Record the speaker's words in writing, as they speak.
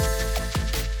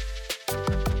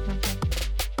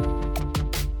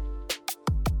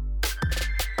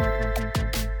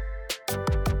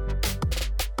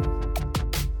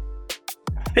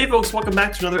folks, welcome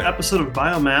back to another episode of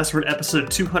Biomass. We're at episode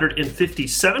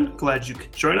 257. Glad you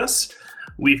could join us.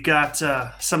 We've got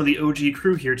some of the OG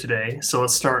crew here today, so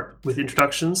let's start with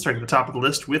introductions, starting at the top of the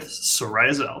list with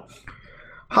Soraya Zell.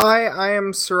 Hi, I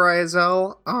am Soraya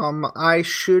Zell. I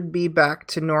should be back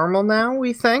to normal now,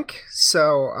 we think.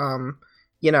 So,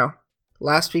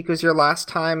 last week was your last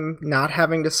time not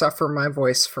having to suffer my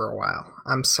voice for a while.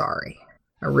 I'm sorry.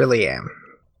 I really am.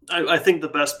 I think the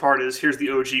best part is here's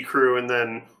the OG crew, and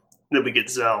then we get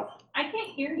Zell. I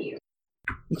can't hear you.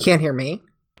 You can't hear me?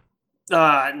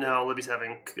 No, Libby's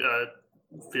having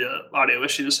audio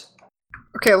issues.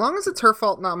 Okay, as long as it's her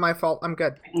fault, not my fault, I'm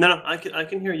good. No, I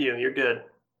can hear you. You're good.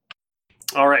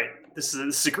 All right, this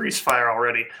is a grease fire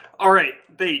already. All right,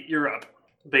 Bait, you're up.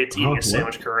 Bait's eating a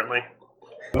sandwich currently.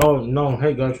 Oh, no.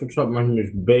 Hey, guys, what's up? My name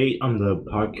is Bait. I'm the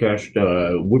podcast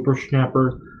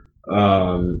whippersnapper,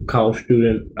 college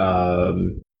student.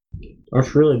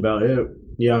 That's really about it.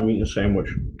 Yeah, I'm eating a sandwich.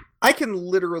 I can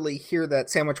literally hear that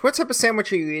sandwich. What type of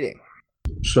sandwich are you eating?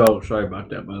 So, sorry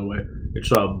about that, by the way. It's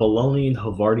bologna and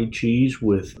Havarti cheese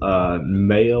with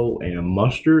mayo and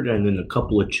mustard, and then a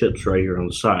couple of chips right here on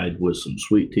the side with some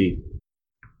sweet tea.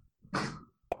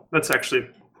 That's actually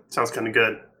sounds kind of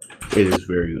good. It is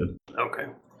very good. Okay.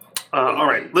 All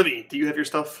right, Libby, do you have your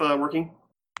stuff working?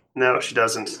 No, she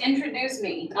doesn't. Introduce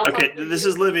me. Okay, this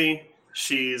is Libby.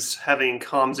 She's having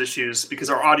comms issues because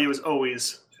our audio is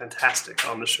always fantastic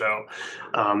on the show.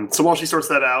 So while she sorts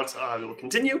that out, we will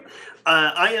continue.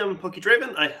 I am Pokey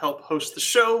Draven. I help host the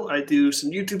show. I do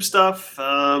some YouTube stuff.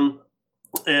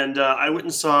 And I went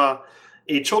and saw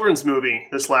a children's movie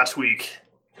this last week,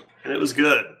 and it was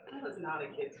good. It was not a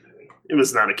kid's movie. It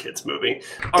was not a kid's movie.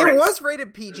 It was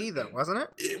rated PG though, wasn't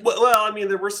it? Well, I mean,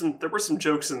 there were some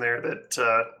jokes in there that,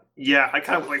 I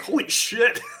kind of like, holy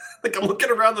shit. Like I'm looking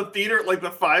around the theater at like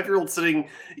the 5-year-old sitting,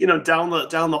 down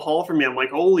the hall from me. I'm like,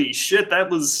 holy shit, that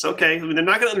was okay. I mean, they're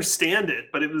not going to understand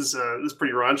it, but it was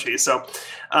pretty raunchy. So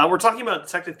we're talking about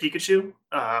Detective Pikachu,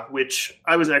 which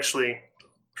I was actually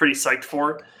pretty psyched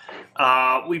for.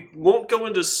 We won't go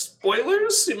into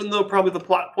spoilers, even though probably the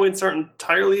plot points aren't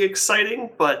entirely exciting.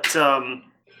 But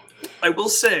I will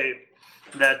say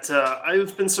that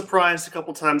I've been surprised a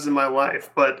couple times in my life,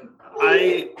 but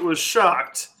I was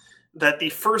shocked that the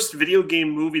first video game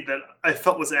movie that I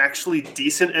felt was actually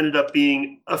decent ended up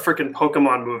being a freaking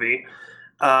Pokemon movie.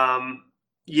 I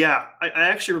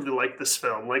actually really liked this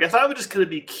film. Like, I thought it was just going to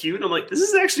be cute. And I'm like, this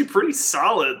is actually pretty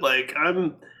solid. Like,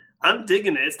 I'm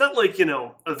digging it. It's not like,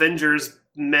 Avengers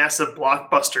massive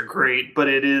blockbuster great, but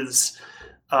it is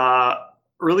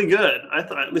really good.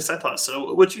 At least I thought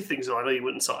so. What do you think, Zoe? I know you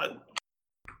went and saw it.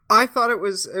 I thought it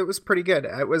was pretty good.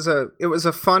 It was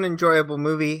a fun, enjoyable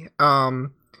movie.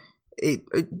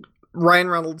 Ryan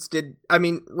Reynolds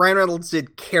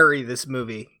did carry this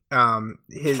movie.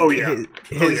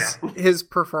 His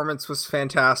performance was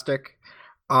fantastic.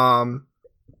 That's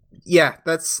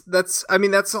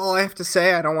all I have to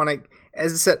say. I don't want to,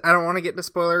 as I said, I don't want to get into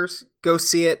spoilers. Go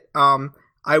see it.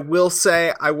 I will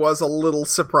say I was a little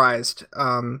surprised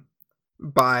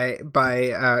by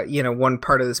one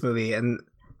part of this movie, and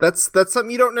that's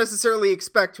something you don't necessarily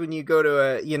expect when you go to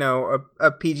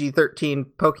a PG-13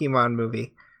 Pokemon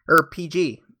movie, or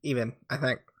PG even, I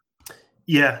think.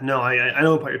 Yeah, no, I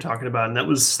know what part you're talking about, and that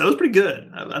was pretty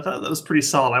good. I thought that was pretty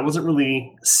solid. I wasn't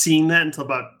really seeing that until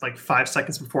about like 5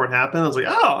 seconds before it happened. I was like,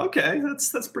 oh, okay,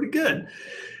 that's pretty good.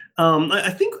 I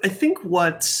think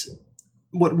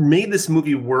what made this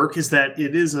movie work is that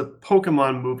it is a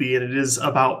Pokemon movie and it is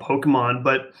about Pokemon,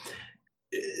 but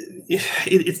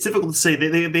it's difficult to say.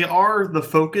 They are the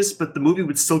focus, but the movie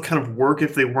would still kind of work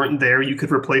if they weren't there. You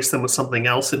could replace them with something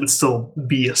else. It would still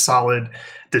be a solid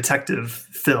detective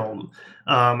film.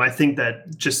 I think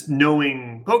that just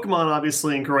knowing Pokemon,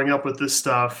 obviously, and growing up with this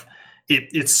stuff,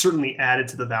 it certainly added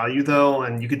to the value, though.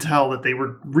 And you could tell that they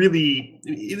were really,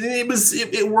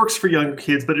 it works for younger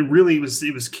kids, but it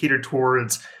was catered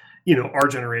towards, our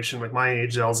generation, like my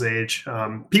age, Zell's age,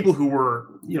 people who were,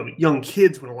 young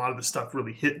kids when a lot of this stuff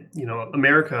really hit,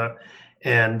 America.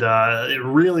 And it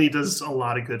really does a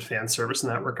lot of good fan service in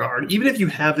that regard. Even if you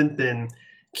haven't been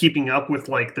keeping up with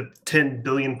like the 10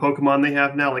 billion Pokemon they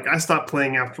have now, like I stopped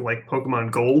playing after like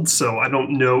Pokemon Gold, so I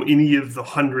don't know any of the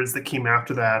hundreds that came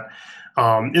after that.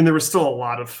 And there was still a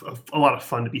lot of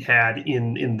fun to be had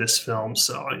in this film.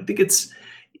 So I think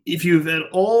if you've at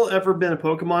all ever been a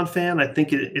Pokemon fan, I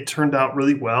think it turned out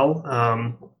really well.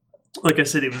 Like I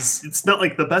said, it's not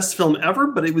like the best film ever,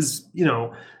 but it was,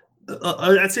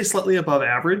 I'd say slightly above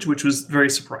average, which was very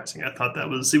surprising. I thought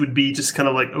it would be just kind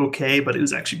of like okay, but it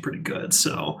was actually pretty good.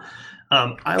 So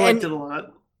I liked it a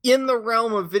lot. in the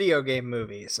realm of video game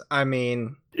movies, I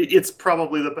mean, It's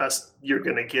probably the best you're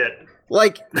gonna get,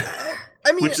 like,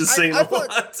 I mean, which is saying I a thought,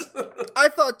 lot. I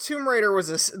thought Tomb Raider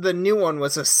was the new one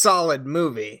was a solid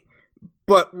movie,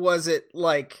 but was it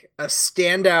like a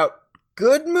standout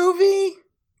good movie?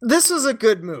 This was a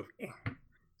good movie.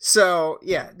 So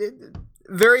yeah,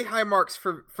 very high marks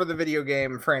for the video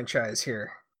game franchise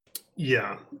here.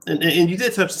 Yeah, and you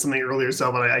did touch on something earlier,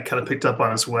 Zel, that I kind of picked up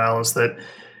on as well, is that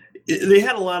they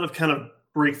had a lot of kind of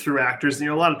breakthrough actors. You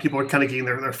know, a lot of people are kind of getting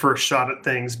their first shot at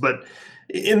things,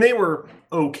 and they were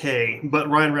okay. But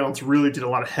Ryan Reynolds really did a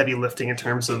lot of heavy lifting in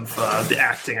terms of the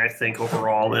acting, I think,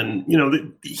 overall. And, you know,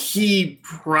 he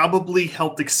probably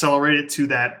helped accelerate it to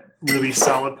that really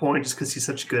solid point just because he's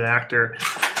such a good actor.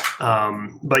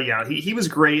 But yeah, he was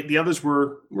great. The others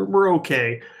were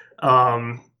okay.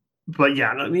 But yeah,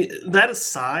 I mean, that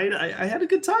aside, I had a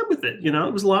good time with it. You know,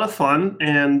 it was a lot of fun,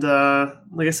 and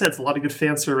like I said, it's a lot of good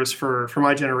fan service for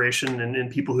my generation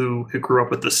and people who grew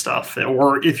up with this stuff.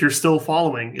 Or if you're still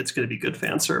following, it's going to be good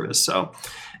fan service. So,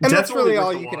 and that's really all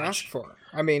worth you a can watch. ask for.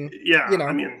 I mean, Yeah, you know,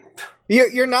 I mean,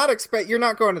 you're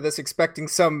not going to this expecting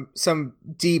some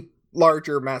deep,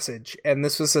 larger message, and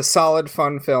this was a solid,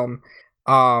 fun film.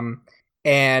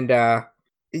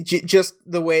 Just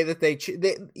the way that they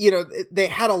you know, they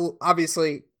had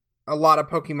obviously a lot of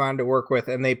Pokemon to work with,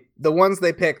 and the ones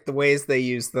they picked, the ways they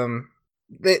used them,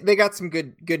 they got some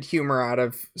good humor out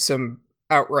of some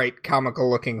outright comical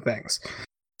looking things.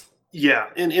 yeah,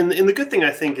 and the good thing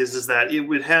I think is that it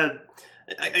would have.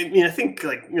 I mean, I think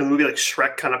like, you know, the movie like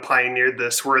Shrek kind of pioneered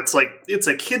this, where it's like it's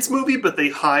a kids movie, but they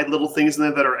hide little things in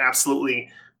there that are absolutely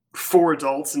for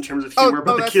adults in terms of humor,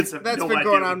 but the kids have that's no been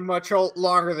idea. going on much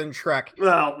longer than Shrek.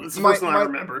 Well, it's the first one I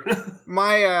remember.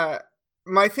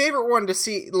 My favorite one to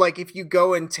see, like, if you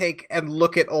go and take and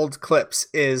look at old clips,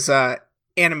 is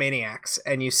Animaniacs,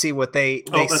 and you see what they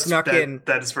snuck in.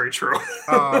 That is very true.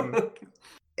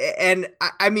 And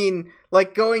I mean,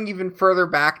 like, going even further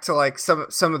back to like some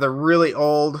of the really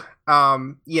old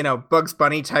you know, Bugs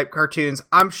Bunny type cartoons,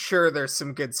 I'm sure there's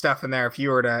some good stuff in there if you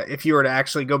were to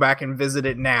actually go back and visit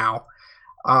it now.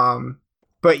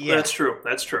 But yeah, That's true.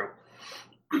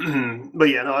 But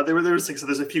yeah, no, there was like, so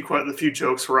there's a few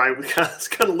jokes where I was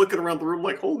kind of looking around the room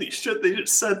like, holy shit, they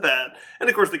just said that, and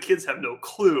of course the kids have no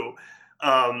clue.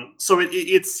 So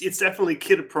it's definitely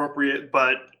kid appropriate,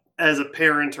 but as a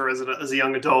parent or as a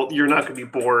young adult, you're not going to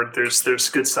be bored. There's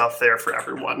good stuff there for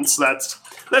everyone, so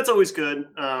that's always good.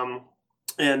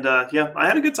 Yeah, I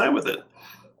had a good time with it.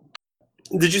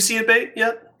 Did you see it, Bait,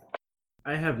 yet?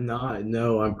 I have not.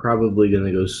 No, I'm probably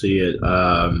gonna go see it.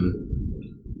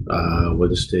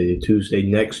 What is today? Tuesday.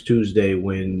 Next Tuesday,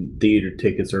 when theater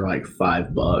tickets are like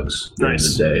 $5 during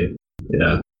Nice. the day.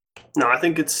 Yeah. No, I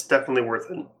think it's definitely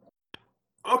worth it.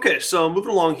 Okay, so moving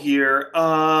along here,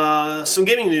 some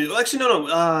gaming news. Actually,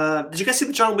 no. Did you guys see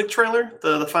the John Wick trailer?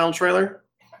 The final trailer?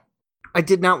 I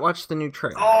did not watch the new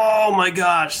trailer, Oh my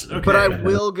gosh! Okay. but I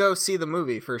will go see the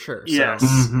movie for sure. So,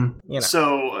 Yes. you know.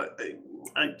 So,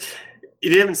 if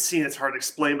you haven't seen it, it's hard to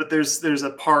explain. But there's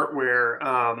a part where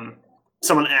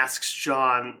someone asks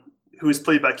John, who is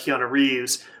played by Keanu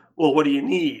Reeves, "Well, what do you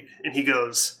need?" And he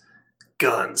goes,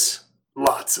 "Guns."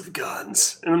 Lots of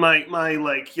guns, and my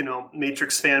like, you know,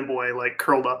 Matrix fanboy like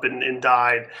curled up and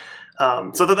died.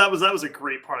 So that was a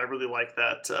great part. I really liked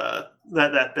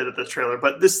that bit of the trailer.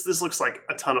 But this looks like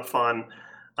a ton of fun.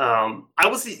 I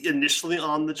was initially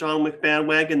on the John Wick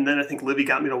bandwagon, then I think Livy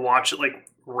got me to watch it like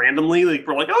randomly. Like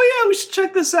we're like, oh yeah, we should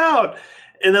check this out.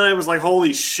 And then I was like,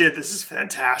 holy shit, this is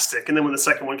fantastic. And then when the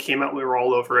second one came out, we were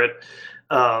all over it.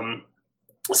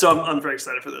 So I'm very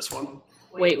excited for this one.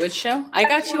 Wait, which show? I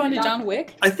got you onto John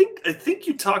Wick. I think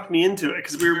you talked me into it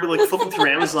because we were like flipping through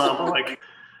Amazon. We're like,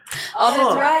 Oh,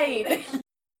 that's Huh. right.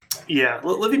 yeah,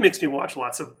 Livy makes me watch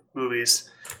lots of movies.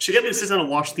 She got me to sit down and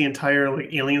watch the entire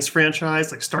like Aliens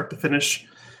franchise, like start to finish,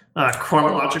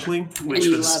 chronologically, which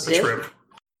you was loved a it? trip.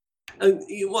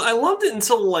 Well, I loved it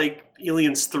until like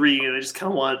Aliens 3, and I just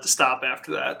kind of wanted to stop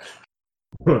after that.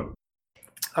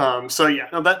 So yeah,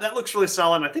 no, that looks really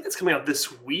solid. I think it's coming out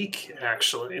this week,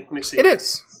 actually. Let me see. It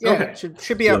is. Yeah, Okay. it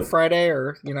should be out Yeah. Friday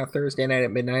or, you know, Thursday night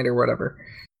at midnight or whatever.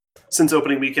 Since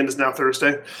opening weekend is now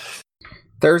Thursday.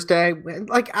 Thursday,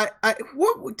 like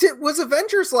was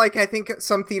Avengers like? I think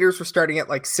some theaters were starting at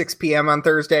like 6 p.m. on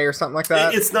Thursday or something like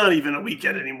that. It's not even a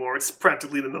weekend anymore. It's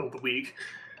practically the middle of the week.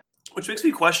 Which makes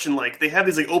me question, like, they have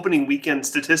these like opening weekend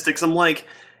statistics. I'm like,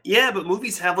 yeah, but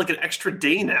movies have like an extra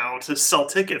day now to sell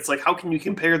tickets. Like, how can you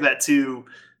compare that to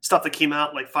stuff that came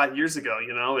out like 5 years ago?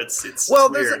 You know, it's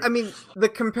Well, weird. I mean, the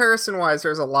comparison wise,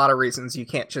 there's a lot of reasons you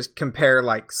can't just compare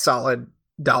like solid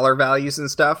dollar values and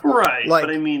stuff. Right, Like,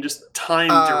 but I mean, just time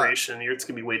duration, it's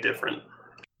going to be way different.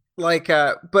 Like,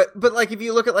 but like if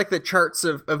you look at like the charts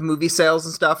of movie sales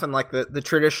and stuff, and like the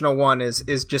traditional one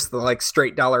is just the like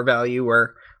straight dollar value,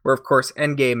 where of course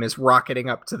Endgame is rocketing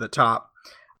up to the top.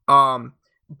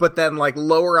 But then like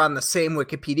lower on the same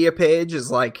Wikipedia page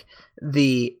is like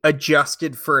the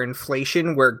adjusted for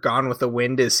inflation, where Gone with the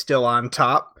Wind is still on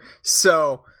top.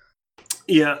 So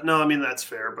yeah, no, I mean that's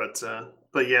fair, but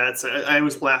yeah, it's I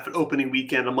always laugh at opening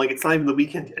weekend. I'm like, it's not even the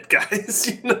weekend yet,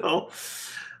 guys.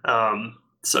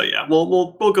 So yeah,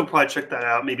 we'll go probably check that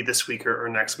out maybe this week or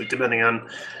next week, depending on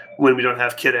when we don't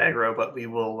have Kid Aggro. But we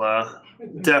will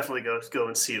definitely go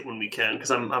and see it when we can, because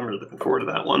I'm really looking forward to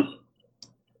that one.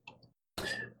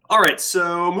 All right,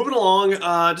 so moving along,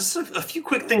 just a few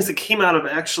quick things that came out of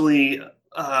actually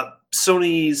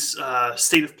Sony's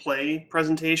State of Play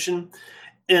presentation.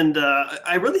 And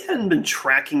I really hadn't been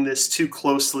tracking this too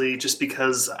closely, just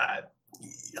because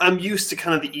I'm used to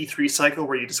kind of the E3 cycle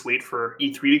where you just wait for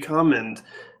E3 to come, and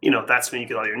that's when you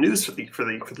get all your news for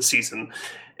the season.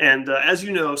 And as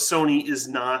you know, Sony is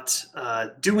not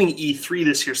doing E3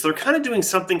 this year, so they're kind of doing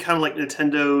something kind of like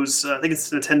Nintendo's. I think it's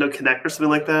Nintendo Connect or something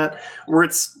like that, where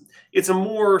it's a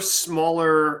more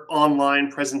smaller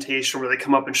online presentation where they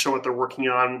come up and show what they're working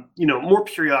on, more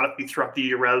periodically throughout the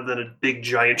year rather than a big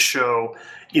giant show,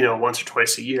 once or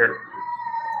twice a year.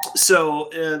 So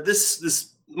this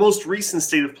most recent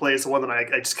State of Play is the one that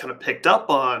I just kind of picked up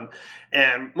on,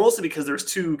 and mostly because there's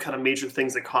two kind of major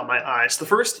things that caught my eye. So the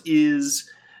first is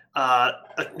a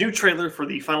new trailer for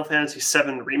the Final Fantasy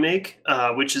VII Remake,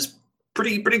 which is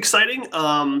pretty exciting.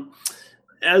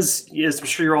 As I'm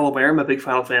sure you're all aware, I'm a big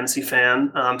Final Fantasy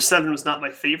fan. 7 was not my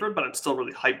favorite, but I'm still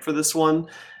really hyped for this one.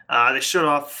 They showed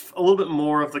off a little bit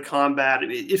more of the combat.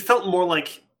 It felt more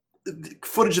like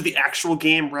footage of the actual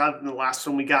game rather than the last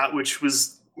one we got, which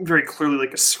was very clearly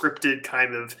like a scripted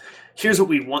kind of, here's what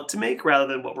we want to make rather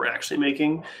than what we're actually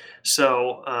making.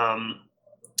 So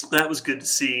that was good to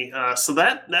see. So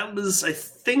that was, I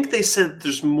think they said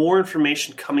there's more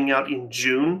information coming out in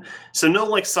June. So no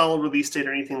like solid release date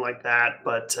or anything like that,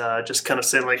 but just kind of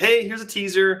saying like, hey, here's a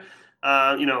teaser,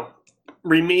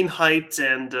 remain hyped,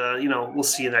 and we'll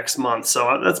see you next month.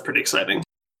 So that's pretty exciting.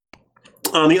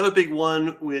 The other big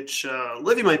one, which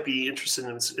Livy might be interested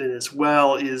in as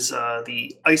well, is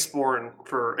the Iceborne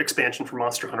for expansion for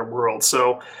Monster Hunter World.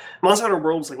 So Monster Hunter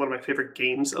World was like one of my favorite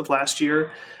games of last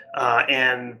year.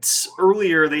 And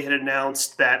earlier they had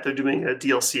announced that they're doing a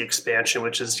DLC expansion,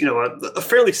 which is, a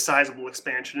fairly sizable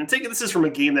expansion. And this is from a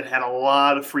game that had a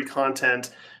lot of free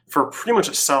content for pretty much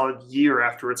a solid year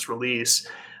after its release.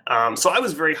 So I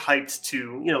was very hyped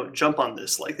to, jump on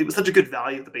this. Like, it was such a good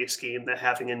value of the base game that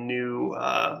having a new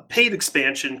paid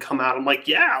expansion come out, I'm like,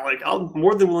 yeah, like I'm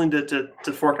more than willing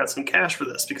to fork out some cash for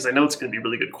this, because I know it's going to be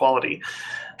really good quality.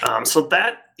 So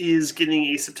that is getting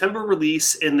a September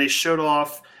release, and they showed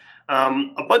off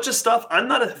a bunch of stuff. I'm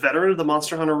not a veteran of the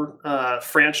Monster Hunter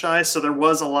franchise, so there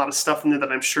was a lot of stuff in there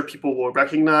that I'm sure people will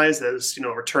recognize as,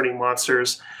 returning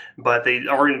monsters, but they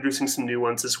are introducing some new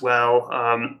ones as well.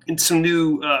 And some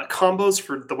new combos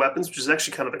for the weapons, which is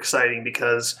actually kind of exciting,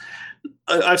 because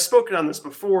I've spoken on this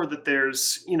before, that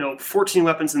there's, 14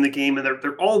 weapons in the game, and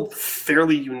they're all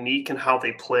fairly unique in how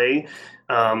they play.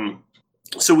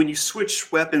 So when you switch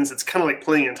weapons, it's kind of like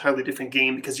playing an entirely different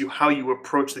game, because how you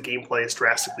approach the gameplay is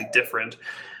drastically different.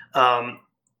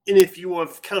 And if you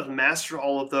have kind of mastered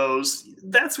all of those,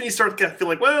 that's when you start to kind of feel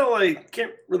like, well, I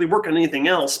can't really work on anything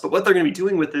else. But what they're going to be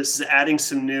doing with this is adding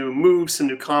some new moves, some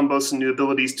new combos, some new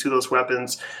abilities to those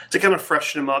weapons to kind of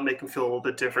freshen them up, make them feel a little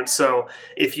bit different. So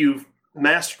if you've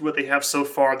mastered what they have so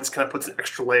far, this kind of puts an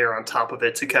extra layer on top of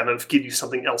it to kind of give you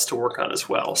something else to work on as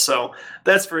well. So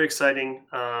that's very exciting.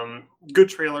 Good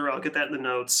trailer. I'll get that in the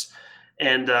notes.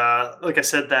 And like I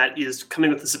said, that is coming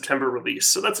with the September release.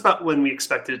 So that's about when we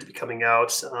expected it to be coming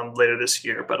out later this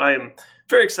year. But I am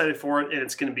very excited for it, and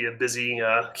it's going to be a busy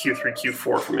Q3,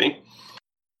 Q4 for me.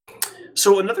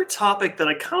 So another topic that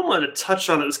I kind of wanted to touch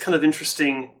on that was kind of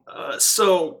interesting.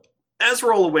 So as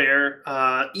we're all aware,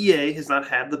 EA has not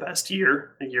had the best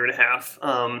year, a year and a half,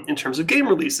 in terms of game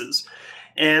releases.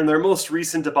 And their most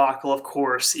recent debacle, of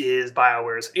course, is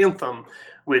BioWare's Anthem,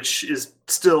 which is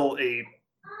still a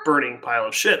burning pile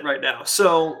of shit right now.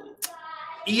 So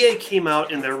EA came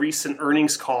out in their recent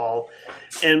earnings call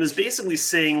and was basically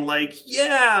saying, like,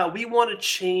 yeah, we want to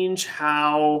change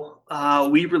how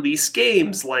we release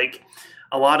games. Like,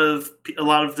 a lot of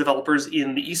developers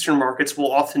in the Eastern markets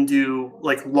will often do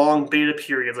like long beta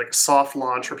periods, like a soft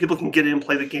launch, where people can get in and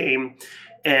play the game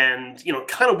and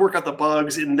kind of work out the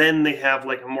bugs, and then they have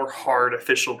like a more hard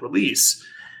official release.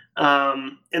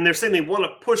 And they're saying they want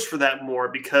to push for that more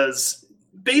because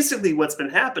basically what's been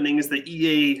happening is that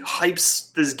EA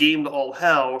hypes this game to all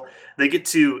hell. They get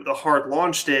to the hard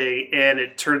launch day, and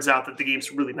it turns out that the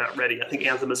game's really not ready. I think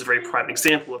Anthem is a very prime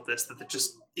example of this, that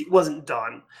it wasn't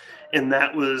done. And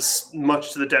that was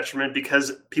much to the detriment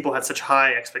because people had such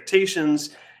high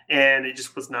expectations, and it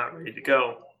just was not ready to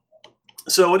go.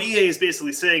 So what EA is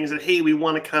basically saying is that, hey, we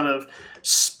want to kind of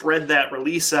spread that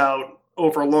release out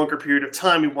over a longer period of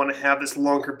time. We want to have this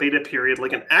longer beta period,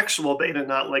 like an actual beta,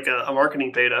 not like a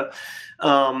marketing beta,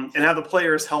 and have the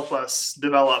players help us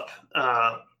develop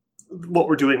what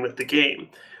we're doing with the game.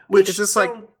 Which Is this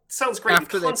sounds great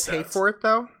after in they concept. pay for it,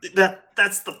 though?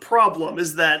 That's the problem,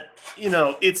 is that,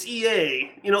 it's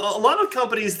EA. A lot of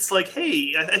companies, it's like,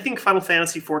 hey, I think Final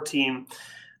Fantasy 14,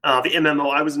 the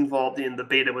MMO, I was involved in the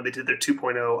beta when they did their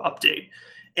 2.0 update.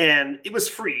 And it was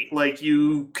free. Like,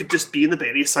 you could just be in the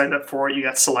beta, you signed up for it, you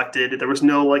got selected. There was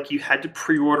no, you had to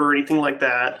pre-order or anything like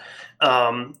that.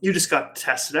 You just got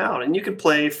tested out. And you could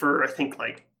play for, I think,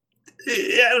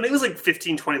 it was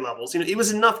 15, 20 levels. It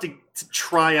was enough to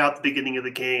try out the beginning of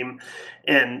the game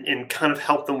and kind of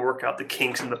help them work out the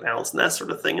kinks and the balance and that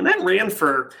sort of thing. And that ran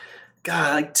for,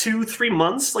 2-3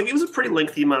 months. It was a pretty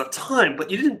lengthy amount of time,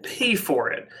 but you didn't pay for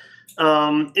it.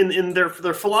 And their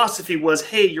philosophy was,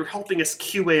 hey, you're helping us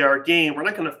QA our game. We're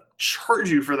not going to charge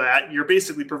you for that. You're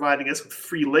basically providing us with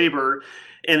free labor,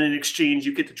 and in exchange,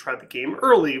 you get to try the game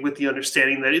early with the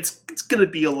understanding that it's going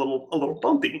to be a little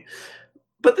bumpy.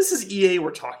 But this is EA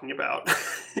we're talking about.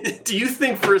 Do you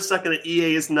think for a second that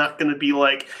EA is not going to be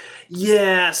like,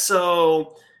 yeah,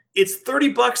 so it's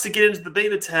 $30 to get into the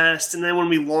beta test, and then when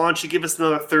we launch, you give us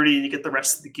another $30 and you get the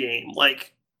rest of the game?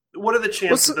 What are the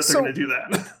chances that they're going to do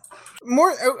that?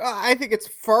 I think it's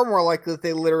far more likely that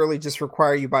they literally just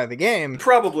require you buy the game.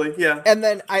 Probably, yeah. And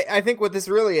then I think what this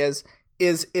really is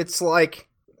it's like,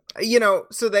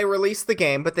 so they release the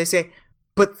game, but they say,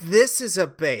 but this is a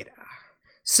beta.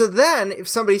 So then if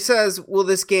somebody says, well,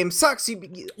 this game sucks,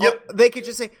 they could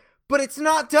just say, but it's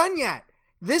not done yet.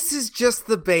 This is just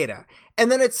the beta.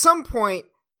 And then at some point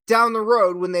down the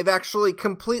road, when they've actually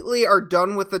completely are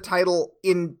done with the title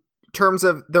in terms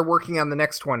of they're working on the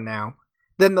next one now,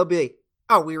 then they'll be,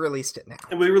 oh, we released it now.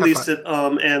 And we released it,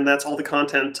 and that's all the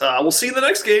content. We'll see you in the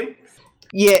next game.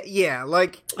 Yeah.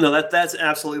 No, that's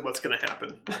absolutely what's going to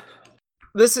happen.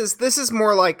 This is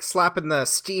more like slapping the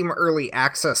Steam Early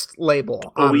Access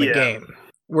label on the game,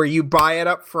 where you buy it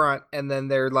up front, and then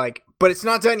they're like, but it's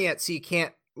not done yet, so you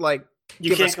can't,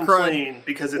 you can't complain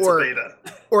because it's a beta.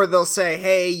 Or they'll say,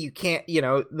 hey, you can't,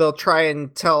 they'll try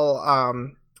and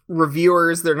tell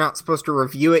reviewers they're not supposed to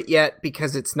review it yet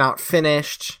because it's not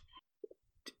finished.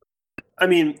 I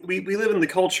mean, we live in the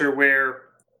culture where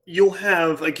you'll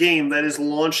have a game that is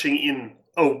launching in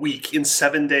a week, in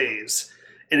 7 days,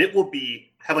 and it will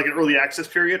have an early access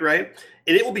period, right?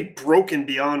 And it will be broken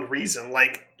beyond reason,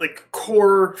 like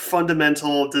core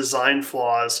fundamental design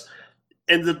flaws.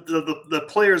 And the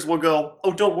players will go,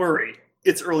 oh, don't worry,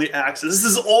 it's early access. This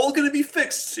is all going to be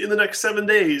fixed in the next 7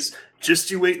 days. Just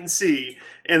you wait and see.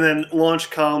 And then launch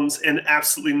comes, and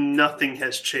absolutely nothing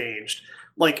has changed.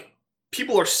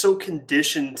 People are so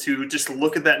conditioned to just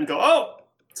look at that and go, oh,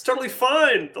 it's totally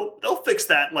fine. They'll fix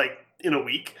that in a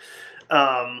week.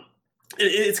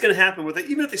 It's going to happen with it.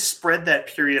 Even if they spread that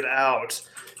period out,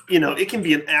 it can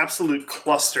be an absolute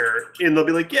cluster. And they'll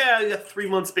be like, yeah, 3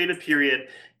 months beta period.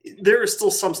 There is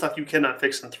still some stuff you cannot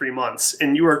fix in 3 months,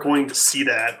 and you are going to see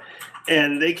that.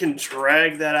 And they can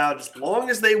drag that out as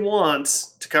long as they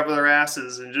want to cover their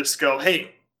asses and just go,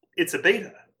 hey, it's a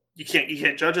beta. You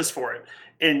can't judge us for it.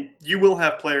 And you will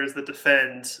have players that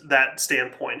defend that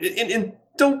standpoint. And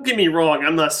don't get me wrong,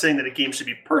 I'm not saying that a game should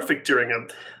be perfect during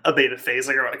a beta phase,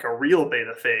 like a real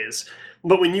beta phase.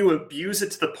 But when you abuse it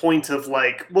to the point of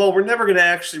well, we're never going to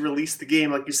actually release the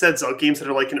game, like you said, so games that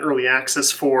are in early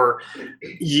access for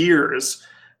years.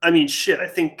 I mean, shit, I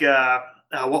think,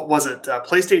 what was it?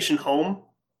 PlayStation Home?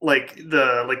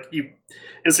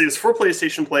 And so it's for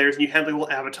PlayStation players, and you have the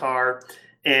little avatar,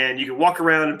 and you can walk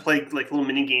around and play little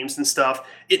mini games and stuff.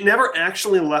 It never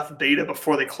actually left beta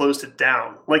before they closed it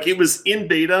down. It was in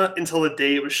beta until the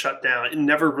day it was shut down. It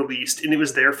never released, and it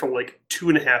was there for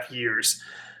 2.5 years.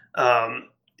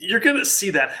 You're gonna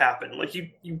see that happen.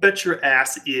 You bet your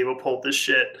ass that EA will pull this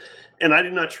shit. And I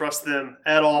do not trust them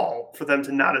at all for them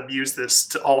to not abuse this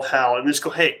to all hell and just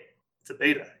go, hey, it's a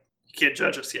beta. You can't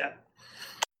judge us yet.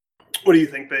 What do you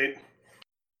think, Bait?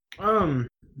 I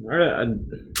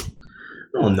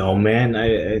don't know, man.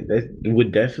 I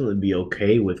would definitely be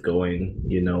okay with going,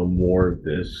 more of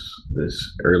this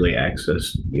early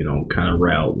access, kind of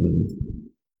route, and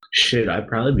Shit, I'd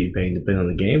probably be paying, depending on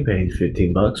the game, paying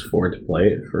 $15 for it to play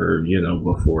it for,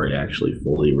 before it actually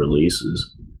fully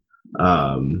releases.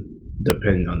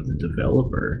 Depending on the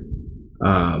developer.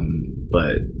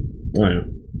 But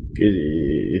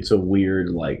it's a weird,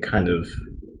 like, kind of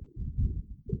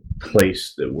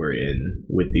place that we're in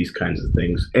with these kinds of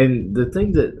things. And the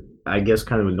thing that I guess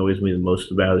kind of annoys me the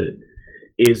most about it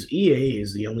is EA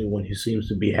is the only one who seems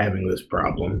to be having this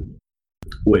problem,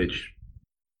 which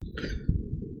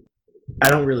I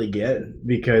don't really get,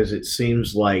 because it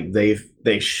seems like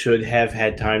they should have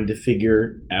had time to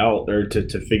figure out, or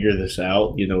to figure this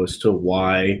out, as to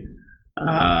why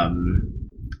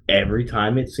every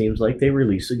time it seems like they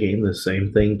release a game, the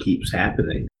same thing keeps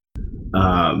happening,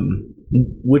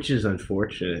 which is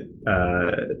unfortunate,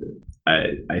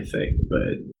 I think,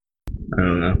 but I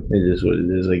don't know. It is what it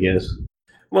is, I guess.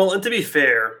 Well, and to be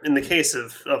fair, in the case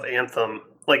of Anthem,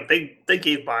 like they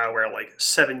gave BioWare like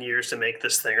 7 years to make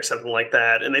this thing or something like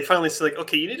that, and they finally said like,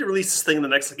 okay, you need to release this thing in the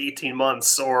next like 18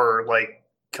 months, or like,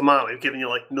 come on, we've given you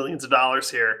like millions of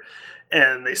dollars here,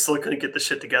 and they still couldn't get the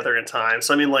shit together in time.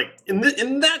 So I mean, like in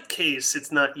that case,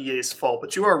 it's not EA's fault,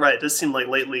 but you are right. It does seem like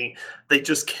lately they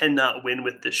just cannot win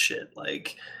with this shit.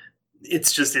 Like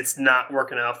it's not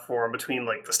working out for them between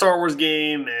like the Star Wars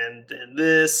game and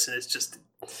this, and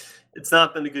it's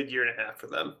not been a good year and a half for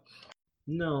them.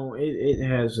 No, it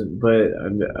hasn't, but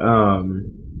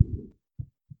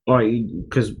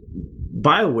because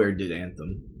BioWare did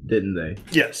Anthem, didn't they?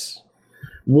 Yes.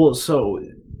 Well, so,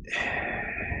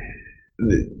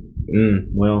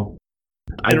 well,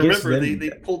 I and guess remember, then,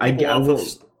 they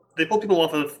pulled people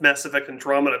off of Mass Effect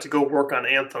Andromeda to go work on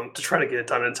Anthem to try to get it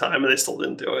done in time, and they still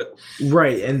didn't do it.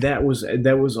 Right, and that was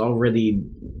already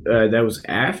that was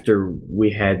after we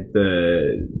had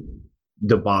the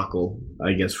debacle,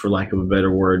 I guess, for lack of a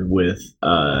better word, with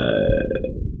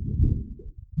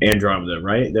Andromeda,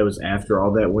 right? That was after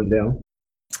all that went down.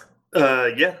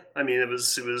 Yeah, I mean, it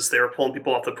was they were pulling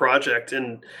people off the project,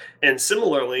 and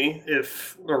similarly,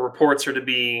 if reports are to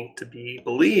be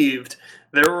believed,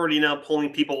 they're already now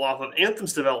pulling people off of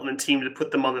Anthem's development team to put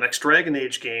them on the next Dragon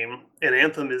Age game, and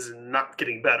Anthem is not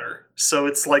getting better. So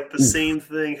it's like the same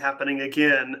thing happening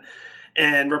again.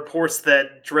 And reports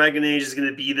that Dragon Age is going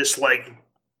to be this like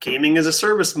gaming as a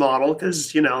service model,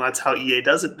 because that's how EA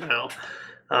does it now.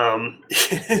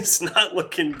 It's not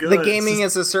looking good. The gaming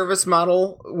as a service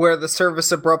model where the service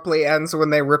abruptly ends when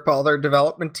they rip all their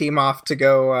development team off to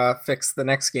go fix the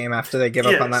next game after they give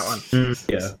up on that one.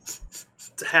 Yeah,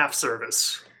 it's a half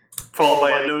service followed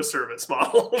by a no service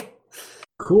model.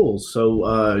 Cool.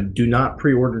 So, do not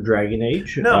pre-order Dragon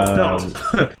Age. No,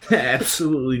 don't.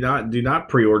 Absolutely not. Do not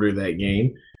pre-order that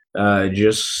game.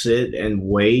 Just sit and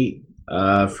wait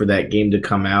for that game to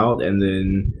come out, and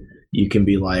then you can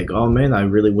be like, "Oh man, I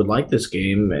really would like this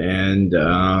game," and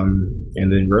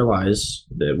then realize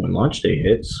that when launch day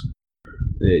hits,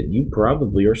 that you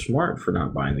probably are smart for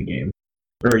not buying the game,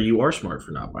 or you are smart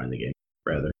for not buying the game,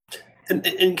 rather.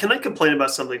 And can I complain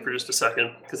about something for just a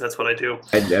second? Because that's what I do.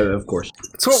 Of course.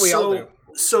 It's what we all do.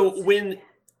 So when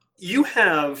you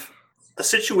have a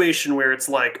situation where it's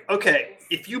like, okay,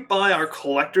 if you buy our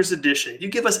collector's edition, if you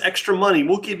give us extra money,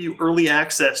 we'll give you early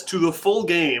access to the full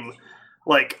game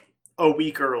like a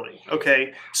week early.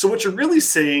 Okay? So what you're really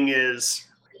saying is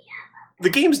the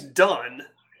game's done.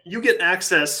 You get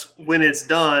access when it's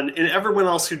done, and everyone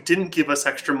else who didn't give us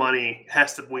extra money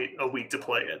has to wait a week to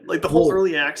play it. Like, the whole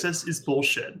early access is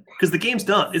bullshit, because the game's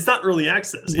done. It's not early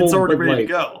access. It's already ready to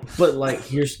go. But, like,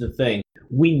 here's the thing.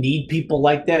 We need people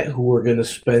like that who are going to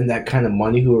spend that kind of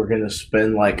money, who are going to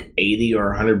spend, like, $80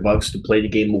 or $100 to play the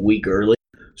game a week early,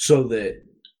 so that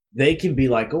they can be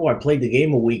like, oh, I played the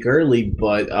game a week early,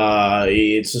 but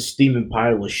it's a steaming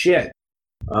pile of shit.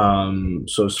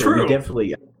 So True. We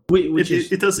definitely...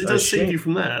 It does save you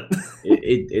from that.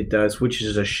 it does, which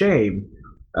is a shame.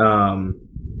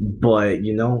 But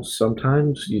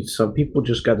sometimes some people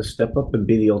just got to step up and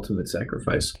be the ultimate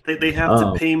sacrifice. They have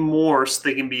to pay more so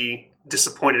they can be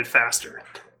disappointed faster.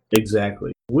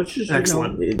 Exactly. Which is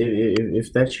excellent.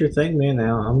 If that's your thing, man,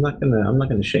 now I'm not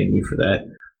gonna shame you for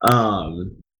that.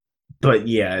 But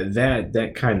yeah,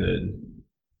 that kind of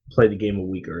play the game a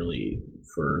week early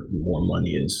for more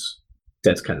money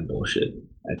that's kind of bullshit.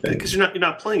 I think because you're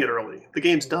not playing it early. The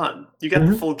game's done. You got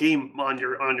the full game on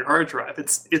your hard drive.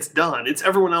 It's done. It's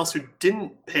everyone else who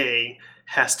didn't pay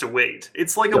has to wait.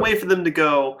 It's like a way for them to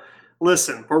go,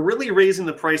 listen, we're really raising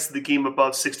the price of the game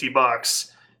above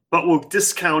 $60, but we'll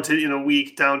discount it in a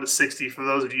week down to 60 for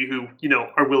those of you who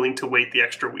are willing to wait the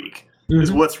extra week.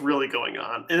 Is what's really going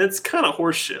on, and it's kind of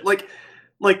horseshit. Like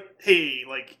like, hey,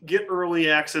 like get early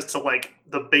access to like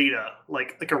the beta,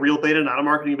 like a real beta, not a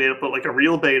marketing beta, but like a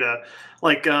real beta.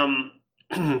 Like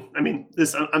I mean,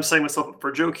 this I'm setting myself up for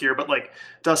a joke here, but like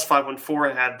Dust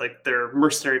 514 had like their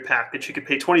mercenary pack that you could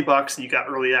pay $20 and you got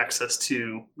early access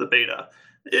to the beta.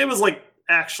 It was like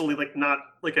actually like not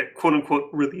like a quote unquote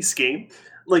release game.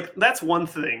 Like that's one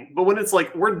thing, but when it's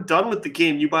like we're done with the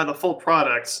game, you buy the full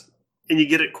products and you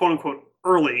get it quote unquote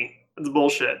early, it's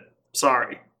bullshit.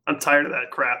 Sorry, I'm tired of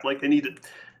that crap. Like they need to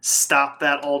stop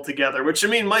that altogether, which I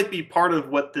mean might be part of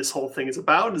what this whole thing is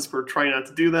about, is we're trying not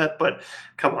to do that, but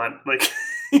come on, like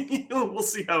we'll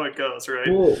see how it goes, right?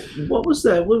 Well, what was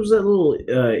that little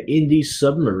indie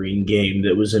submarine game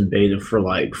that was in beta for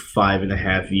like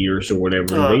 5.5 years or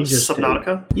whatever? They just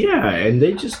Subnautica? Yeah, and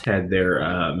they just had their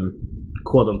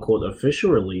quote unquote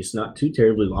official release not too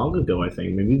terribly long ago, I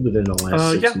think, maybe within the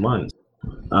last 6 months.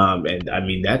 And I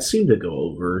mean that seemed to go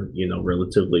over,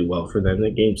 relatively well for them.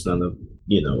 The game's not a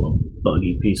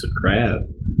buggy piece of crap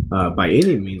by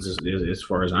any means, as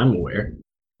far as I'm aware.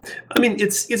 I mean,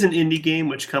 it's an indie game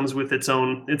which comes with its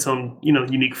own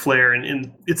unique flair,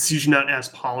 and it's usually not as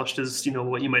polished as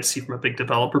what you might see from a big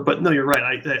developer. But no, you're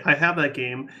right. I have that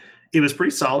game. It was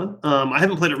pretty solid. I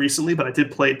haven't played it recently, but I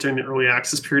did play it during the early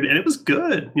access period, and it was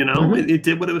good. It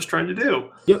did what it was trying to do.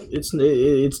 Yep,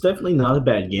 it's definitely not a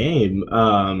bad game.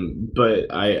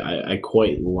 But I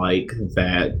quite like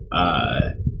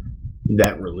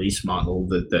that release model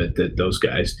that those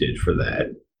guys did for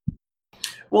that.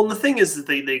 Well, and the thing is that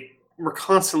they were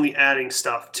constantly adding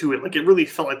stuff to it. Like it really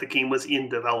felt like the game was in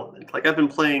development. Like I've been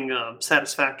playing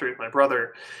Satisfactory with my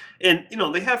brother, and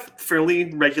they have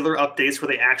fairly regular updates where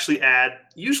they actually add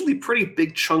usually pretty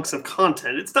big chunks of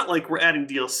content. It's not like we're adding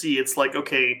DLC. It's like,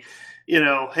 okay,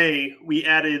 hey, we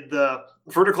added the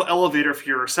vertical elevator for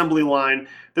your assembly line.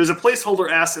 There's a placeholder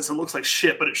asset that looks like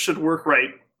shit, but it should work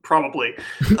right, probably.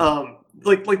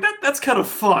 Like that's kind of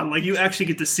fun. Like you actually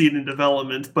get to see it in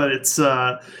development, but it's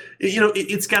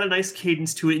it's got a nice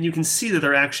cadence to it, and you can see that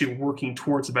they're actually working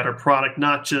towards a better product,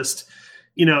 not just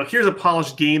here's a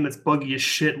polished game that's buggy as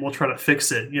shit and we'll try to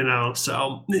fix it.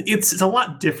 So it's a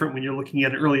lot different when you're looking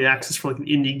at an early access for like an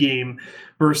indie game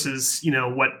versus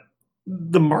what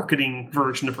the marketing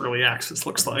version of early access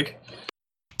looks like.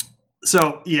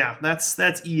 So yeah,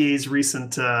 that's EA's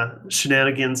recent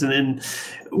shenanigans, and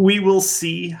we will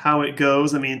see how it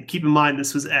goes. I mean, keep in mind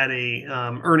this was at a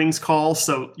earnings call,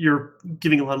 so you're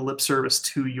giving a lot of lip service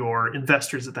to your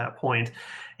investors at that point.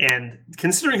 And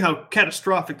considering how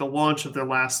catastrophic the launch of their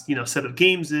last set of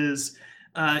games is,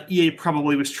 EA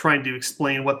probably was trying to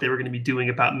explain what they were going to be doing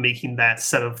about making that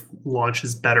set of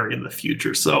launches better in the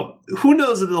future. So who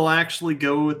knows if they'll actually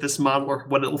go with this model or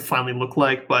what it'll finally look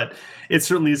like, but it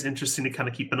certainly is interesting to kind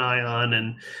of keep an eye on.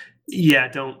 And yeah,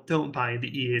 don't buy into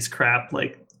EA's crap.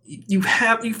 Like you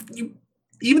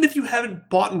even if you haven't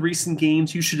bought in recent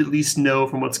games, you should at least know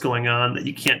from what's going on that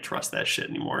you can't trust that shit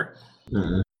anymore.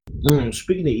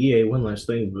 Speaking of EA, one last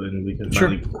thing, and we can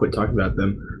finally quit talking about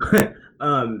them.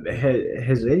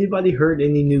 Has anybody heard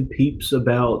any new peeps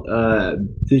about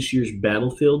this year's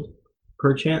Battlefield,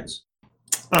 perchance?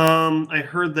 I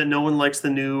heard that no one likes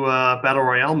the new Battle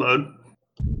Royale mode.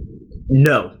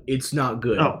 No, it's not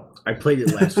good. Oh. I played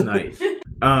it last night.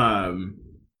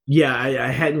 Yeah,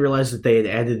 I hadn't realized that they had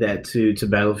added that to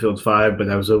Battlefield 5, but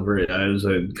I was a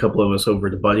couple of us over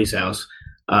at a buddy's house,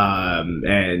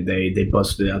 and they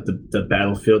busted out the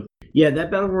Battlefield. Yeah,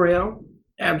 that Battle Royale,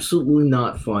 absolutely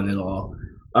not fun at all.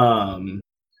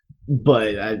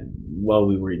 But while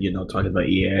we were talking about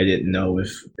EA, I didn't know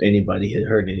if anybody had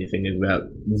heard anything about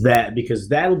that, because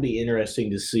that'll be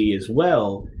interesting to see as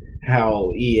well,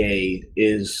 how EA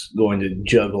is going to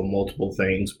juggle multiple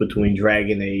things between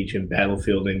Dragon Age and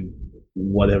Battlefield and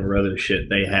whatever other shit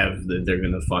they have that they're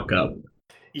going to fuck up.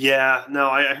 Yeah, no,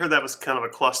 I heard that was kind of a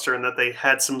cluster, and that they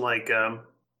had some like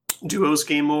duos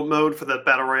game mode for the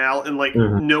Battle Royale, and like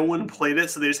no one played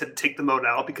it, so they just had to take the mode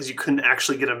out because you couldn't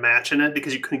actually get a match in it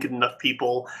because you couldn't get enough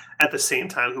people at the same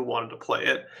time who wanted to play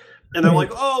it. And they're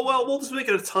like, oh, well, we'll just make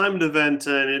it a timed event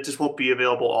and it just won't be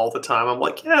available all the time. I'm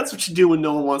like, yeah, that's what you do when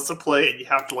no one wants to play it. You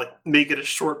have to like make it a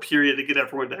short period to get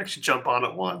everyone to actually jump on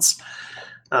at once.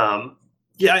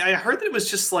 Yeah, I heard that it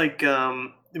was just like,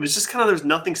 it was just kind of, there's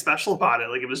nothing special about it.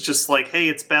 Like, it was just like, hey,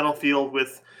 it's Battlefield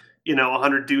with,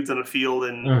 100 dudes on a field,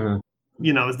 and,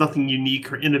 there's nothing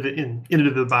unique or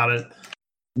innovative about it.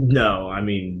 No, I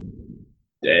mean,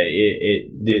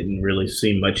 it didn't really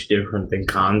seem much different than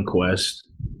Conquest.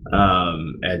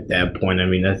 At that point, I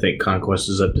mean, I think Conquest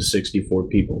is up to 64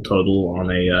 people total on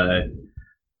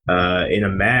in a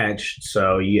match.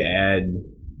 So you add,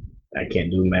 I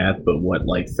can't do math, but what,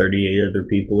 like 38 other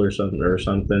people or something,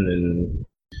 and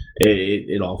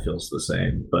it all feels the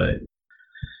same. But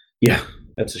yeah,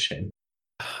 that's a shame.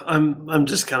 I'm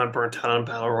just kind of burnt out on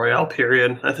Battle Royale,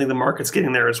 period. I think the market's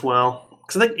getting there as well.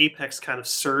 Because I think Apex kind of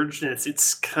surged and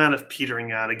it's kind of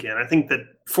petering out again. I think that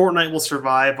Fortnite will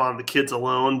survive on the kids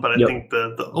alone, but I think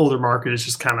the older market is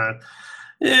just kind of,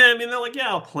 I mean, they're like, yeah,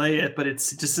 I'll play it, but it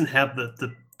just doesn't have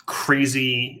the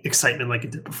crazy excitement like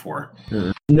it did before.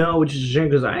 No, which is a shame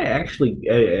because I actually,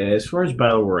 as far as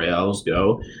Battle Royales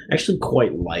go, I actually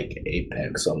quite like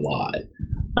Apex a lot.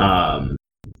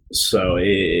 So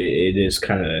it is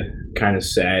kind of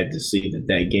sad to see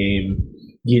that game,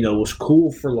 was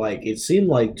cool for it seemed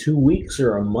like 2 weeks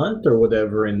or a month or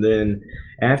whatever, and then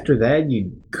after that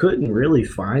you couldn't really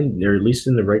find, or at least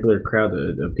in the regular crowd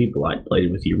of people I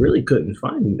played with, you really couldn't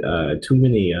find too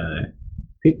many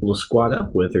people to squad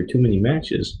up with or too many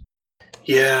matches.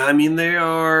 Yeah, I mean they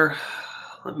are.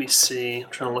 Let me see. I'm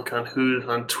trying to look on who's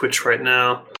on Twitch right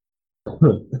now.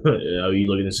 Are you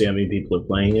looking to see how many people are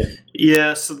playing it?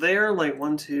 Yeah, so they're like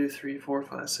 1, 2, 3, 4,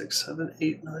 5, 6, 7,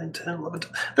 8, 9, 10, 11,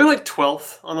 12. They're like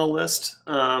 12th on the list,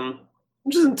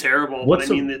 which isn't terrible.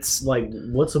 It's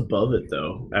what's above it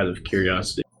though? Out of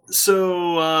curiosity.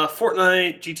 So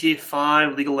Fortnite, GTA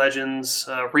 5, League of Legends,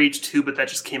 Rage 2, but that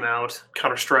just came out.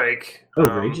 Counter-Strike.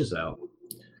 Rage is out.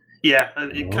 Yeah,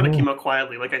 it kind of came out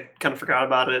quietly. Like I kind of forgot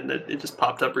about it, and it just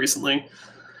popped up recently.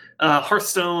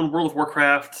 Hearthstone, World of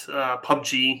Warcraft,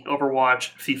 PUBG,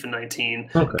 Overwatch, FIFA 19.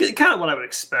 Okay. Kind of what I would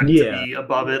expect to be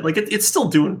above it. Like it's still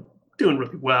doing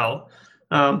really well.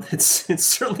 It's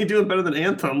certainly doing better than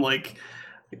Anthem. Like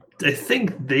I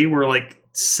think they were like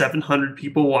 700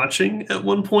 people watching at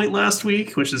one point last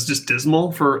week, which is just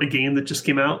dismal for a game that just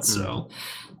came out. So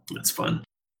that's fun.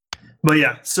 But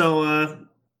yeah, so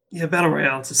Battle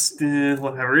Royale, just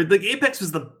whatever. Like Apex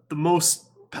was the most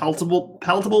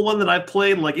palatable one that I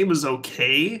played. Like it was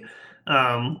okay,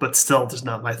 but still just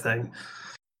not my thing.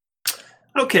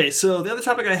 Okay, so the other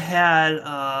topic I had,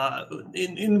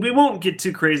 and we won't get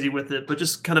too crazy with it, but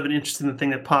just kind of an interesting thing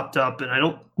that popped up, and I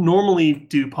don't normally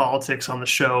do politics on the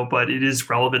show, but it is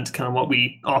relevant to kind of what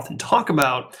we often talk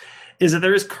about, is that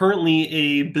there is currently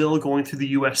a bill going through the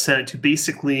U.S. Senate to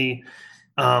basically,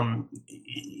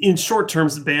 in short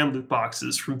terms, ban loot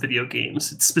boxes from video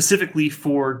games. It's specifically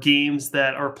for games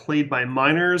that are played by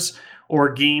minors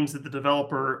or games that the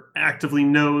developer actively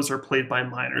knows are played by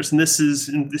minors. And this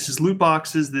is loot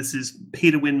boxes, this is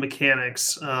pay-to-win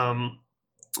mechanics,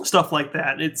 stuff like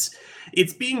that.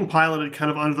 It's being piloted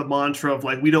kind of under the mantra of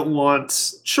like, we don't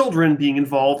want children being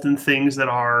involved in things that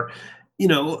are,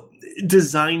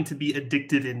 designed to be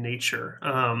addictive in nature.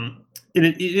 And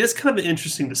it is kind of an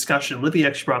interesting discussion. Libby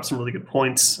actually brought up some really good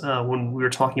points when we were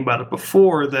talking about it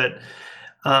before, that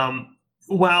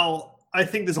while I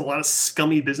think there's a lot of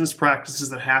scummy business practices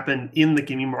that happen in the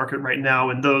gaming market right now,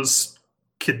 and those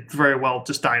could very well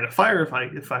just die in a fire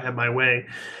if I had my way.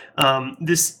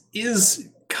 This is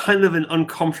kind of an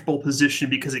uncomfortable position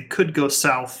because it could go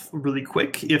south really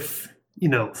quick if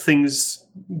things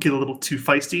get a little too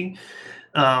feisty.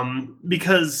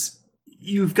 Because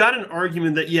you've got an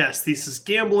argument that yes, this is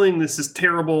gambling, this is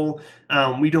terrible.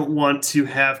 We don't want to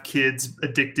have kids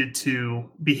addicted to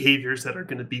behaviors that are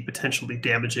going to be potentially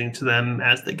damaging to them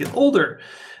as they get older.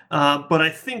 But I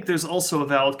think there's also a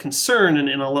valid concern,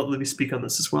 and I'll let Libby speak on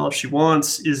this as well if she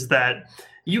wants, is that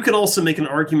you can also make an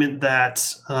argument that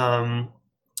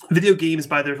video games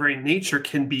by their very nature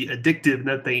can be addictive, and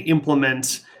that they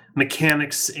implement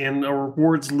mechanics and a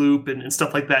rewards loop and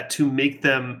stuff like that to make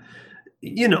them,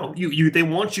 they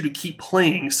want you to keep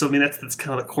playing. So I mean that's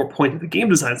kind of the core point of the game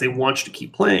designs. They want you to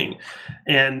keep playing.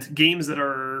 And games that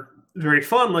are very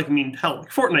fun, like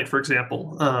Fortnite, for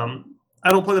example. I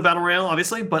don't play the Battle Royale,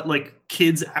 obviously, but like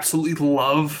kids absolutely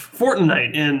love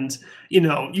Fortnite. And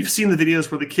you've seen the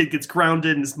videos where the kid gets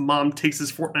grounded and his mom takes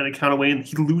his Fortnite account away and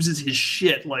he loses his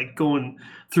shit, like going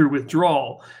through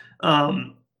withdrawal.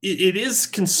 It is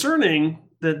concerning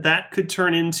that could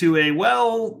turn into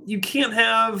you can't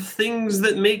have things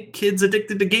that make kids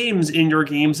addicted to games in your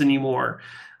games anymore.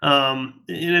 And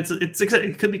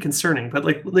it could be concerning, but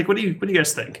like what do you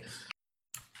guys think?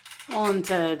 Well, and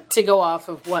to go off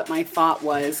of what my thought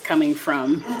was coming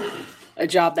from a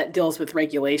job that deals with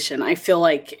regulation, I feel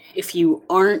like if you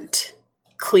aren't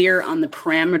clear on the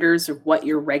parameters of what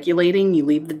you're regulating, you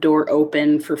leave the door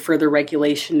open for further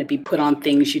regulation to be put on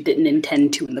things you didn't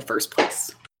intend to in the first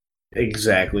place.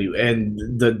 Exactly. And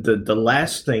the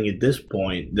last thing at this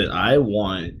point that I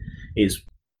want is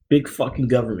big fucking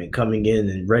government coming in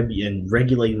and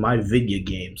regulating my video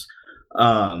games.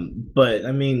 But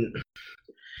I mean,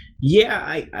 yeah,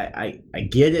 I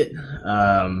get it.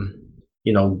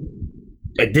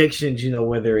 addictions,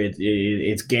 whether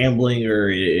it's gambling or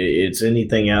it's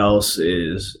anything else,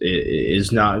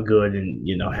 is not good, and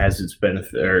has its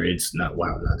benefit, or it's not,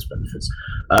 wow, not its benefits,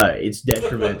 its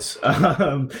detriments.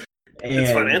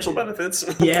 It's financial benefits.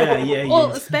 Yeah.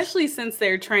 Well, especially since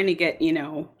they're trying to get,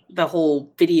 the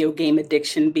whole video game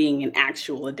addiction being an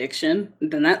actual addiction,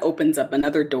 then that opens up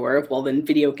another door of, well, then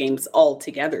video games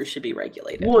altogether should be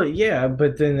regulated. Well, yeah,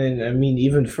 but then, I mean,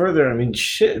 even further, I mean,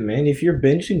 shit, man, if you're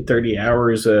binging 30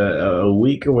 hours a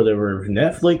week or whatever of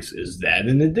Netflix, is that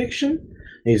an addiction?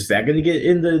 Is that going to get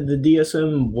into the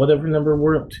DSM, whatever number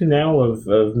we're up to now, of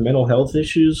mental health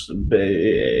issues? But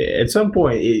at some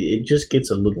point, it just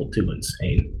gets a little too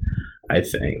insane, I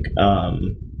think.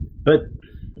 But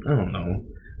I don't know.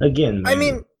 Again, man, I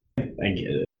mean, I get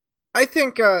it. I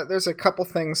think there's a couple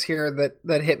things here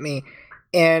that hit me,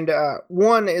 and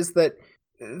one is that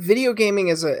video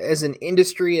gaming as an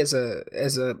industry, as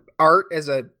a art, as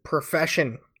a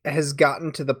profession, has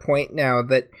gotten to the point now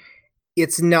that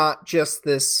it's not just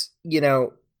this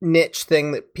niche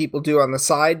thing that people do on the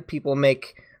side. People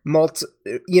make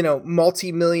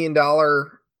multi-million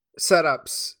dollar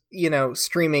setups,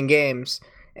 streaming games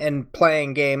and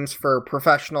playing games for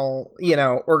professional,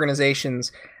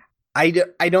 organizations. I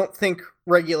don't think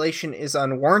regulation is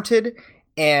unwarranted,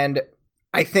 and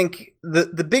I think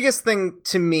the biggest thing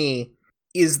to me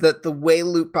is that the way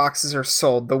loot boxes are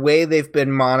sold, the way they've been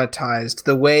monetized,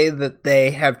 the way that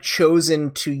they have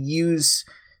chosen to use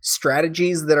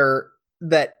strategies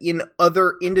that in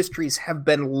other industries have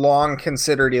been long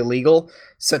considered illegal,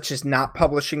 such as not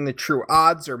publishing the true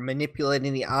odds or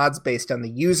manipulating the odds based on the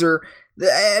user.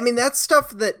 I mean, that's stuff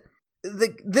that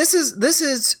this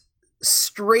is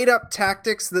straight up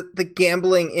tactics that the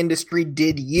gambling industry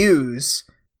did use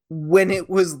when it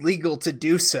was legal to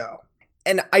do so.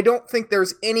 And I don't think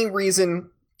there's any reason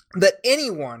that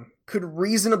anyone could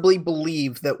reasonably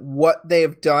believe that what they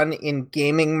have done in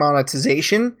gaming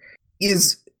monetization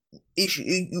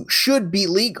should be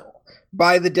legal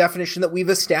by the definition that we've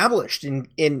established in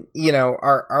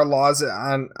our laws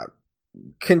on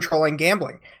controlling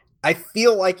gambling. I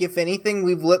feel like, if anything,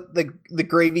 we've let the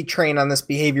gravy train on this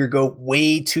behavior go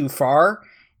way too far.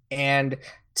 And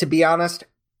to be honest,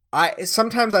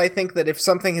 sometimes I think that if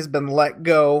something has been let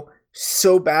go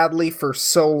so badly for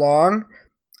so long,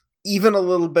 even a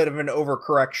little bit of an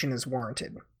overcorrection is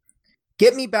warranted.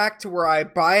 Get me back to where I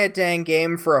buy a dang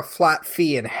game for a flat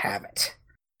fee and have it.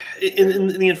 And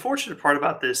the unfortunate part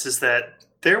about this is that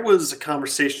there was a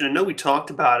conversation, I know we talked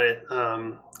about it,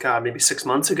 maybe 6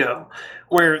 months ago,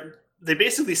 where they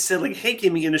basically said, like, hey,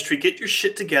 gaming industry, get your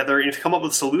shit together and come up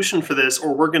with a solution for this,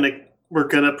 or we're gonna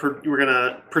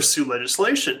pursue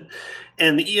legislation.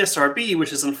 And the ESRB,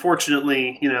 which is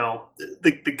unfortunately,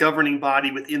 the governing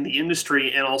body within the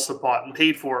industry and also bought and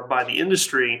paid for by the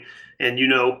industry, and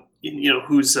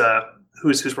who's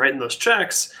writing those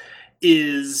checks,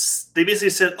 is they basically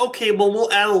said, okay, well,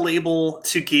 we'll add a label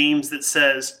to games that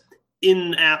says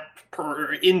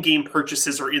in-game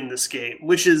purchases are in this game,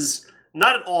 which is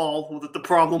not at all what the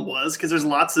problem was, because there's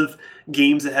lots of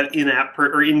games that have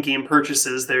or in-game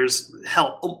purchases. There's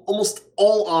almost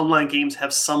all online games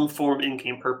have some form of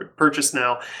in-game purchase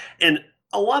now, and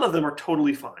a lot of them are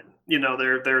totally fine.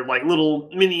 They're like little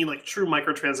mini, like true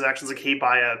microtransactions, like, hey,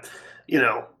 buy a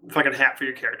fucking hat for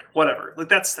your character, whatever. Like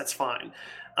that's fine.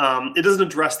 It doesn't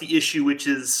address the issue, which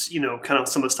is kind of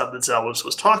some of the stuff that Zell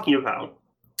was talking about.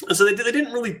 And so they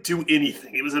didn't really do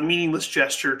anything. It was a meaningless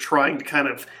gesture trying to kind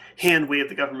of hand wave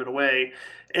the government away.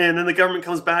 And then the government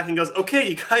comes back and goes, okay,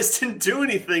 you guys didn't do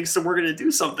anything, so we're going to do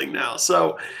something now.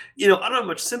 So, I don't have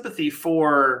much sympathy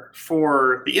for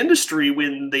the industry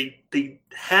when they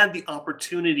had the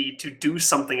opportunity to do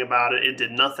something about it and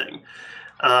did nothing.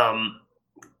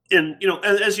 And,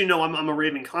 as you know, I'm a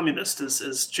raving communist,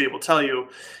 as Jay will tell you.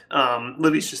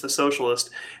 Libby's just a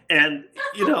socialist. And,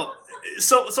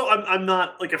 so I'm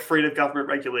not, like, afraid of government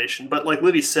regulation. But like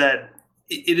Libby said,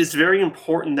 it is very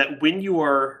important that when you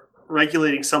are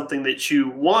regulating something that you,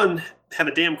 one, have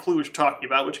a damn clue what you're talking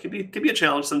about, which can be a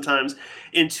challenge sometimes,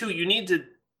 and two, you need to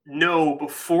know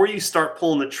before you start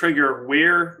pulling the trigger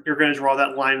where you're going to draw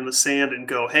that line in the sand and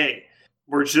go, hey,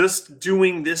 we're just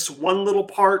doing this one little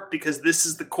part because this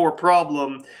is the core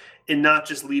problem, and not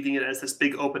just leaving it as this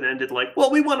big open-ended, like,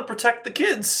 well, we want to protect the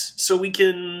kids so we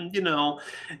can,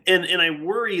 and I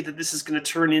worry that this is going to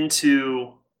turn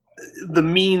into the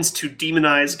means to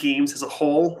demonize games as a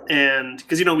whole. And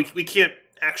because, we can't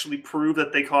actually prove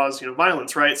that they cause,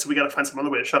 violence, right? So we got to find some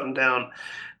other way to shut them down.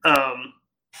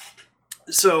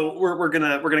 So we're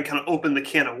gonna kind of open the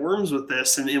can of worms with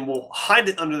this, and we'll hide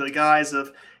it under the guise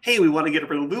of, hey, we want to get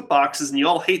rid of loot boxes, and you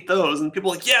all hate those, and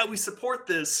people are like, yeah, we support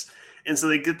this, And so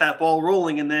they get that ball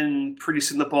rolling, and then pretty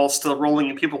soon the ball's still rolling,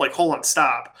 and people are like, hold on,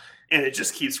 stop. And it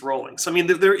just keeps rolling. So, I mean,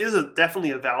 there is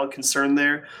definitely a valid concern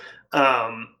there.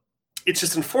 It's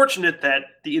just unfortunate that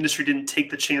the industry didn't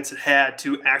take the chance it had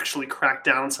to actually crack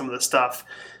down on some of the stuff,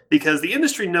 because the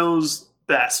industry knows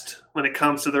best when it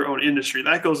comes to their own industry.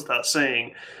 That goes without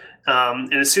saying.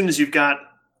 And as soon as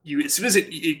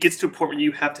it gets to a point where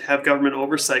you have to have government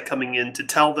oversight coming in to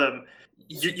tell them,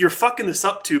 you're fucking this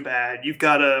up too bad,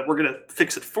 we're gonna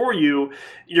fix it for you,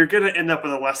 you're gonna end up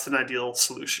with a less than ideal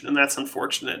solution, and that's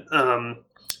unfortunate.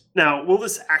 Now, will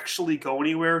this actually go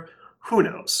anywhere? Who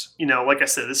knows? Like I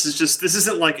said, this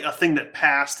isn't like a thing that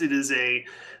passed. It is a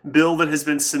bill that has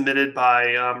been submitted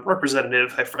by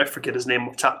Representative, I forget his name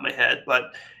off the top of my head,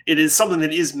 but it is something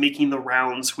that is making the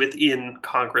rounds within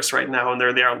Congress right now, and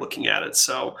they are looking at it.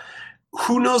 So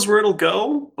who knows where it'll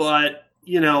go, but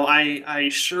I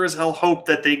sure as hell hope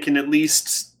that they can at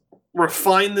least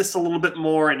refine this a little bit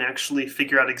more and actually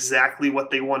figure out exactly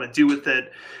what they want to do with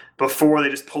it before they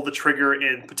just pull the trigger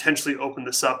and potentially open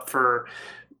this up for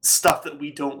stuff that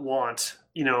we don't want,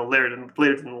 later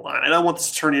in the line. I don't want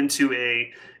this to turn into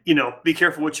a, be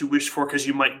careful what you wish for because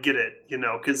you might get it,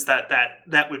 because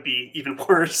that would be even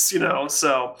worse,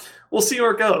 So we'll see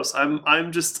where it goes.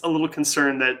 I'm just a little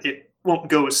concerned that it won't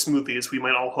go as smoothly as we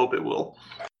might all hope it will.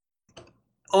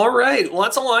 All right. Well,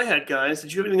 that's all I had, guys.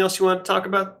 Did you have anything else you want to talk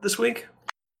about this week?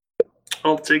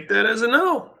 I'll take that as a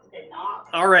no.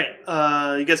 All right.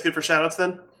 You guys good for shout-outs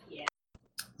then? Yeah.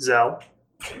 Zell?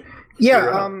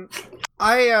 Yeah,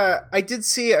 I did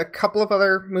see a couple of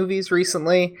other movies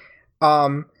recently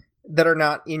that are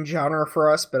not in genre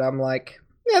for us, but I'm like,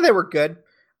 yeah, they were good.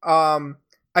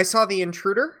 I saw The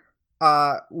Intruder,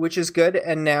 which is good,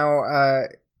 and now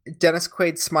Dennis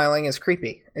Quaid smiling is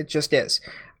creepy. It just is.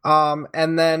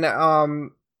 And then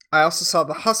I also saw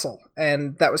The Hustle,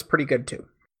 and that was pretty good too.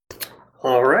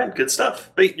 All right, good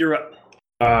stuff. Bait, you're up.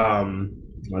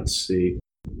 Let's see.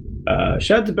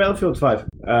 Shout out to Battlefield 5.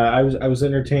 I was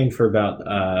entertained for about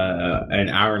an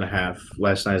hour and a half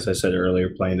last night, as I said earlier,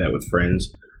 playing that with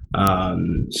friends.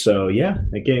 So yeah,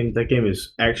 that game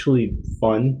is actually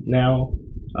fun now.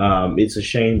 It's a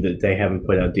shame that they haven't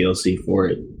put out DLC for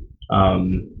it.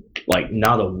 Like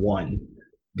not a one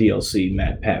DLC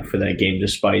map pack for that game,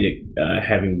 despite it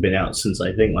having been out since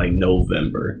I think like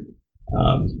November.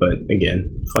 But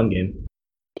again, fun game.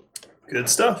 Good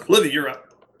stuff. Livy, you're up.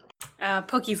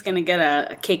 Pokey's going to get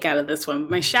a kick out of this one.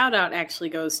 My shout out actually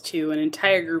goes to an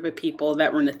entire group of people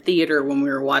that were in the theater when we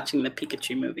were watching the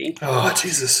Pikachu movie. Oh,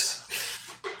 Jesus.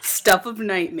 Stuff of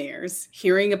nightmares.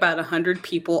 Hearing about 100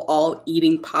 people all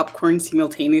eating popcorn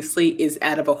simultaneously is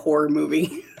out of a horror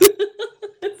movie.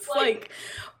 It's like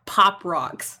pop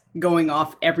rocks going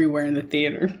off everywhere in the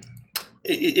theater.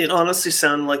 It honestly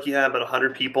sounded like you had about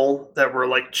 100 people that were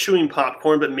like chewing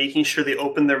popcorn, but making sure they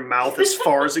opened their mouth as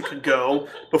far as it could go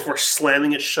before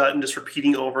slamming it shut and just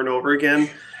repeating over and over again.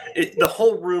 The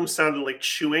whole room sounded like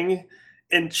chewing,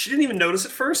 and she didn't even notice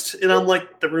at first. And I'm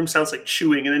like, the room sounds like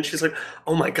chewing, and then she's like,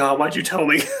 "Oh my God, why'd you tell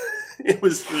me?" It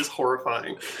was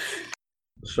horrifying.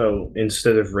 So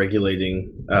instead of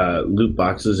regulating loot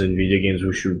boxes in video games,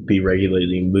 we should be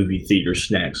regulating movie theater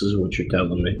snacks, is what you're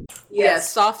telling me.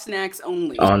 Yes, soft snacks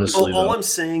only. Honestly, all I'm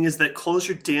saying is that close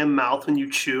your damn mouth when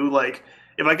you chew. Like,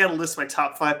 if I got to list my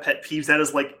top 5 pet peeves, that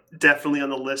is like definitely on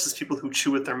the list, is people who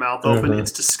chew with their mouth open. Mm-hmm.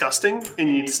 It's disgusting, and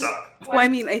you need to stop. Well, I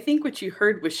mean, I think what you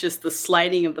heard was just the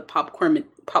sliding of the popcorn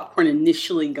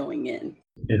initially going in.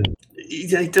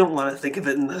 Yeah, I don't want to think of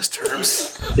it in those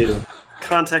terms. Ew.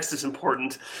 Context is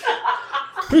important.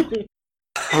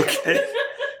 Okay.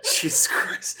 Jesus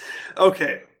Christ.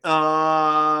 Okay.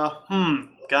 God,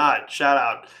 shout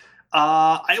out.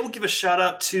 I will give a shout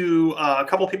out to a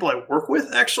couple of people I work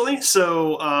with, actually.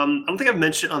 So I don't think I've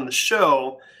mentioned it on the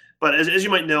show, but as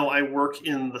you might know, I work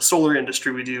in the solar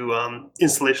industry. We do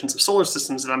installations of solar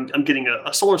systems, and I'm getting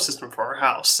a solar system for our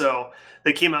house. So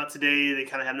they came out today. They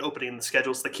kind of had an opening in the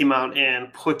schedule, so they came out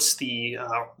and put the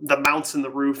mounts in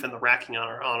the roof and the racking on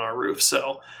our roof.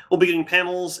 So we'll be getting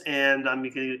panels, and I'm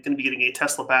going to be getting a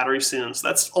Tesla battery soon. So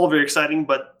that's all very exciting,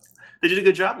 but they did a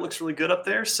good job. It looks really good up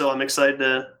there. So I'm excited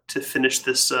to finish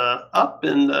this up,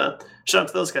 and shout out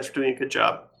to those guys for doing a good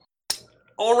job.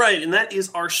 All right, and that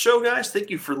is our show, guys. Thank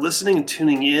you for listening and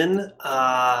tuning in.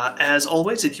 As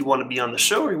always, if you want to be on the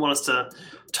show or you want us to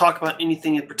talk about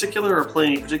anything in particular or play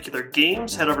any particular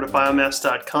games, head over to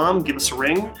biomass.com, give us a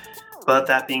ring. But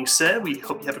that being said, we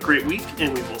hope you have a great week,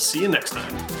 and we will see you next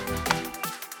time.